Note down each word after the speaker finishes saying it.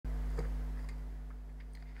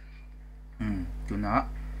tuna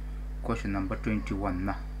question number 21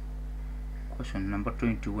 na question number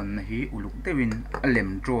 21 na hi uluk dewin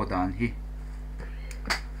alem draw dan hi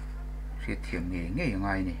se thiam nge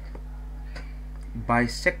ngai ni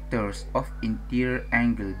bisectors of interior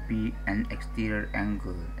angle B and exterior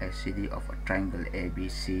angle ACD of a triangle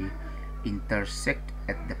ABC intersect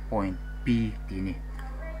at the point P tini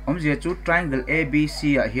omje chu triangle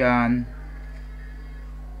ABC a hian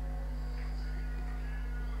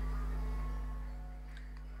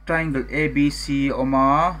triangle ABC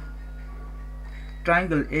oma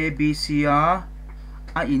triangle ABC a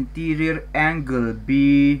interior angle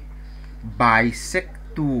B bisect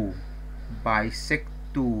to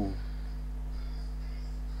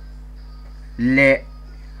le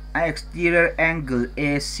exterior angle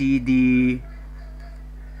ACD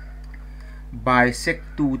bisect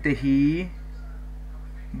to te hi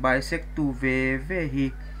bisect to ve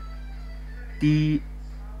hi T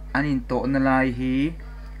anin to na lai hi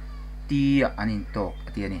T anin to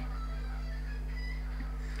ati ani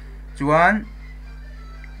chuan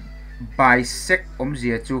bisect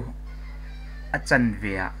omzia chu achan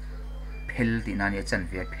vea phel ti nani achan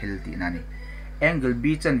vea phel ti nani angle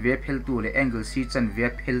B chan vea phel tu le angle C chan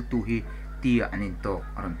vea phel tu hi T anin to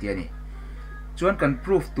aron ti ani chuan kan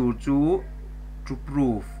proof tu chu to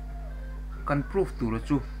prove kan proof tu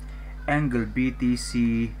chu angle BTC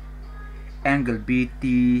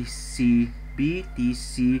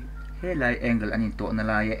helai angle anin to na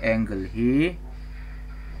lai angle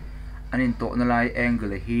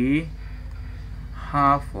hi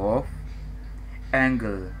half of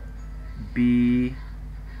angle BAC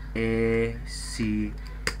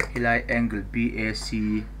helai angle BAC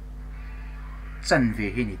chan ve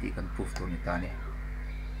hi ni ti kan proof tu ni ta ni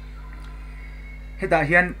heta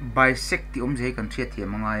hian bisect ti omje kan thia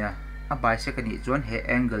thiam anga ya a bisect ani chuan he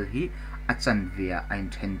angle hi a chan ve a in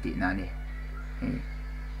then ti na ni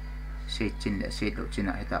se chin le se do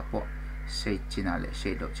china heta po se china le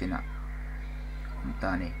se do china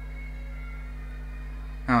ta ni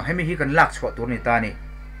now hemi hi kan lak chho tur ni ta ni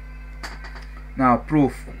now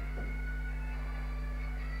proof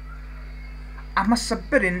ama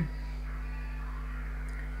saberin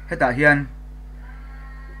heta hian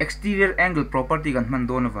exterior angle property kan man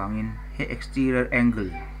don wangin he exterior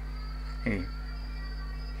angle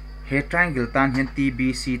he triangle tan hian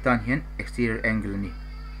TBC tan hian exterior angle ni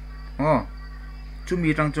chumi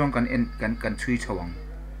tang chong kan chui chawang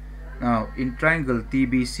now in triangle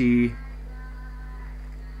TBC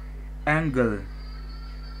angle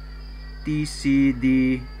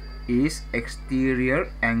TCD is exterior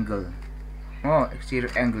angle exterior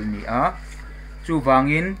angle ni chu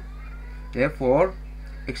wangin therefore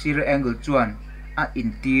exterior angle chuan a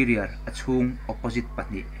interior a chung opposite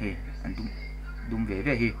pahnih he an dum ve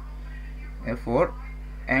hi therefore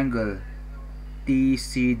angle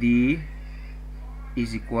TCD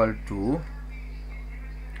is equal to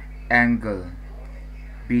angle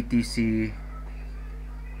BTC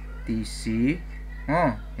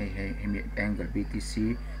angle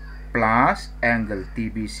BTC plus angle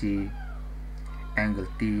TBC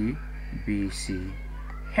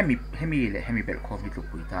hemi bel kho mi lu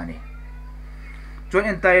pui ta ni chuan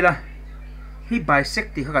entai la hi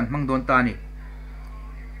bisect ti kan mang don ta ni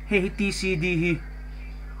he TCD hi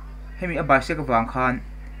hemi a bisect wang khan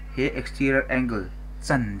he exterior angle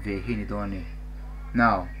chan ve hi ni don ni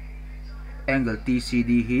now angle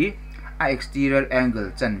TCD hi a exterior angle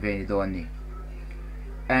chan ve ni don ni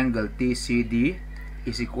angle TCD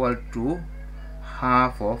is equal to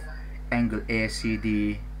half of angle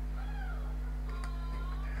ACD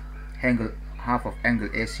half of angle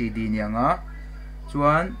ACD ni anga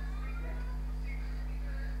chuan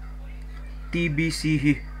TBC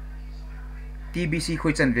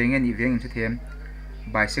khoi chan ve nge ni veng se them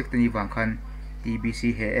bisect ni wang khan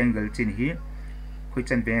TBC he angle chin hi khoi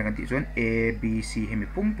chan ve kan ti chuan ABC hemi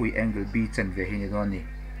pumpui angle B chan ve hi ni don ni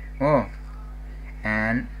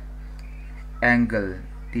and angle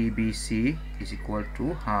TBC is equal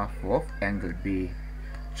to half of angle B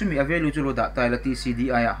chumi a value chu lo da ta la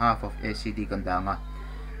TCD aya half of ACD kan da nga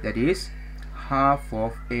that is half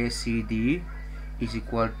of ACD is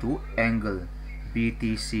equal to angle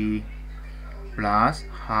BTC plus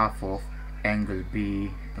half of angle B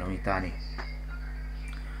ramita ni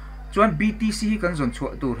chuan BTC kan zon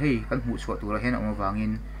chua tur hei kan hu chua tur hen ong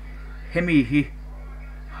wangin hemi hi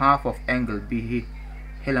half of angle B hi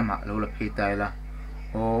helama lo la phei tai la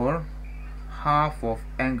or half of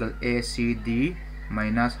angle ACD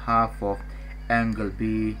minus half of angle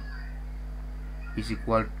B is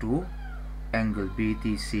equal to angle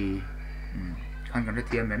BTC kan kan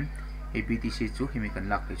thiam mem ABTC chu himi kan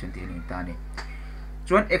lak phei chun ti ni ta ni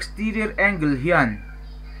chuan exterior angle hian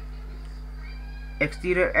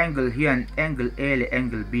angle A le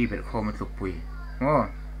angle B bel khom tluk pui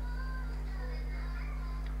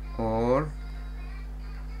or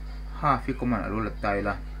half hi common alo la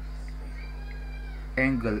taila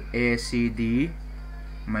angle ACD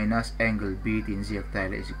minus angle B tin ziak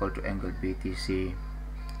taila is equal to angle BTC.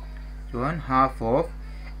 Chuan half of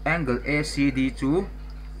angle ACD chu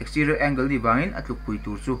exterior angle ni wangin atluk pui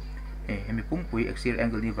tur chu hemi pung pui exterior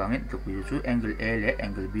angle ni wangin atluk pui chu angle A le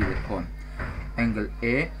angle B bel khom angle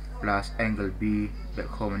A plus angle B bel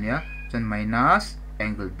khom ania chuan minus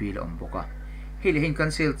angle B la omboka hi le hin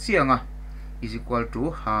cancel chianga is equal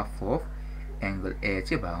to half of angle A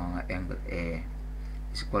che banga angle A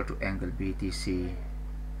is equal to angle BTC.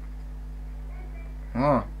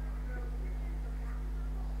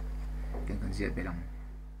 Kan ziat belang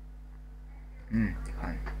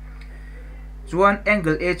chuan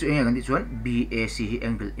angle A chu enga kan ti chuan BAC hi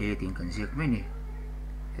angle A tin kan ziak mai ni,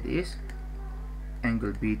 that is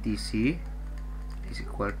angle BTC is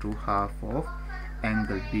equal to half of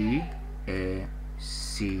angle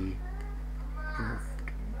BAC. Proved.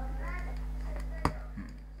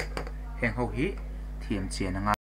 Heng ho hi thiam chian anga